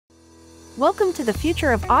Welcome to the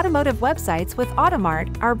future of automotive websites with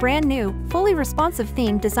AUTOMART, our brand new, fully responsive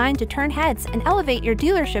theme designed to turn heads and elevate your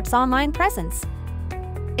dealership's online presence.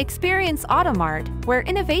 Experience AUTOMART, where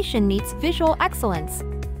innovation meets visual excellence.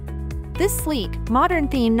 This sleek, modern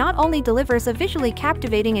theme not only delivers a visually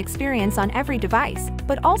captivating experience on every device,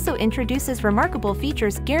 but also introduces remarkable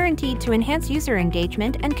features guaranteed to enhance user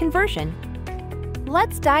engagement and conversion.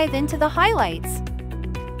 Let's dive into the highlights.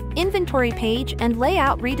 Inventory page and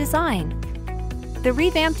layout redesign. The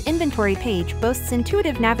revamped inventory page boasts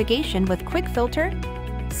intuitive navigation with quick filter,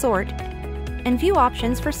 sort, and view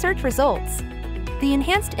options for search results. The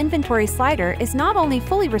enhanced inventory slider is not only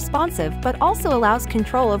fully responsive but also allows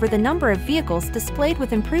control over the number of vehicles displayed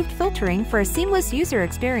with improved filtering for a seamless user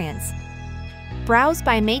experience. Browse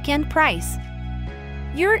by make and price.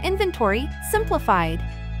 Your inventory simplified.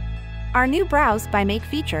 Our new Browse by Make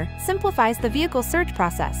feature simplifies the vehicle search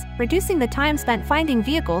process, reducing the time spent finding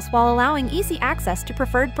vehicles while allowing easy access to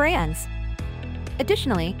preferred brands.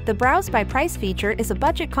 Additionally, the Browse by Price feature is a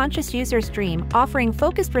budget-conscious user's dream, offering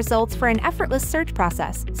focused results for an effortless search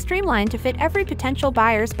process, streamlined to fit every potential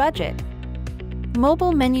buyer's budget.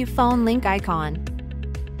 Mobile menu phone link icon.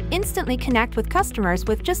 Instantly connect with customers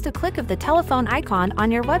with just a click of the telephone icon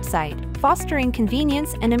on your website, fostering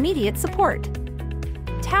convenience and immediate support.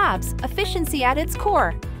 Tabs, efficiency at its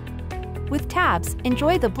core. With tabs,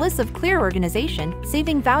 enjoy the bliss of clear organization,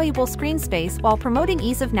 saving valuable screen space while promoting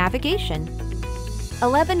ease of navigation.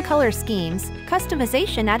 11 color schemes,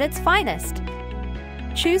 customization at its finest.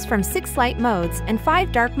 Choose from 6 light modes and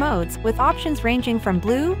 5 dark modes with options ranging from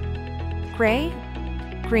blue, gray,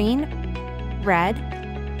 green, red,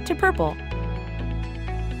 to purple.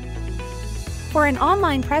 For an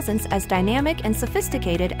online presence as dynamic and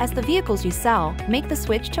sophisticated as the vehicles you sell, make the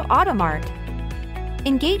switch to AUTOMART.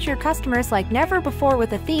 Engage your customers like never before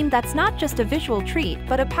with a theme that's not just a visual treat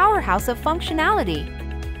but a powerhouse of functionality.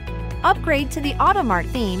 Upgrade to the AUTOMART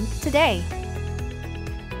theme today.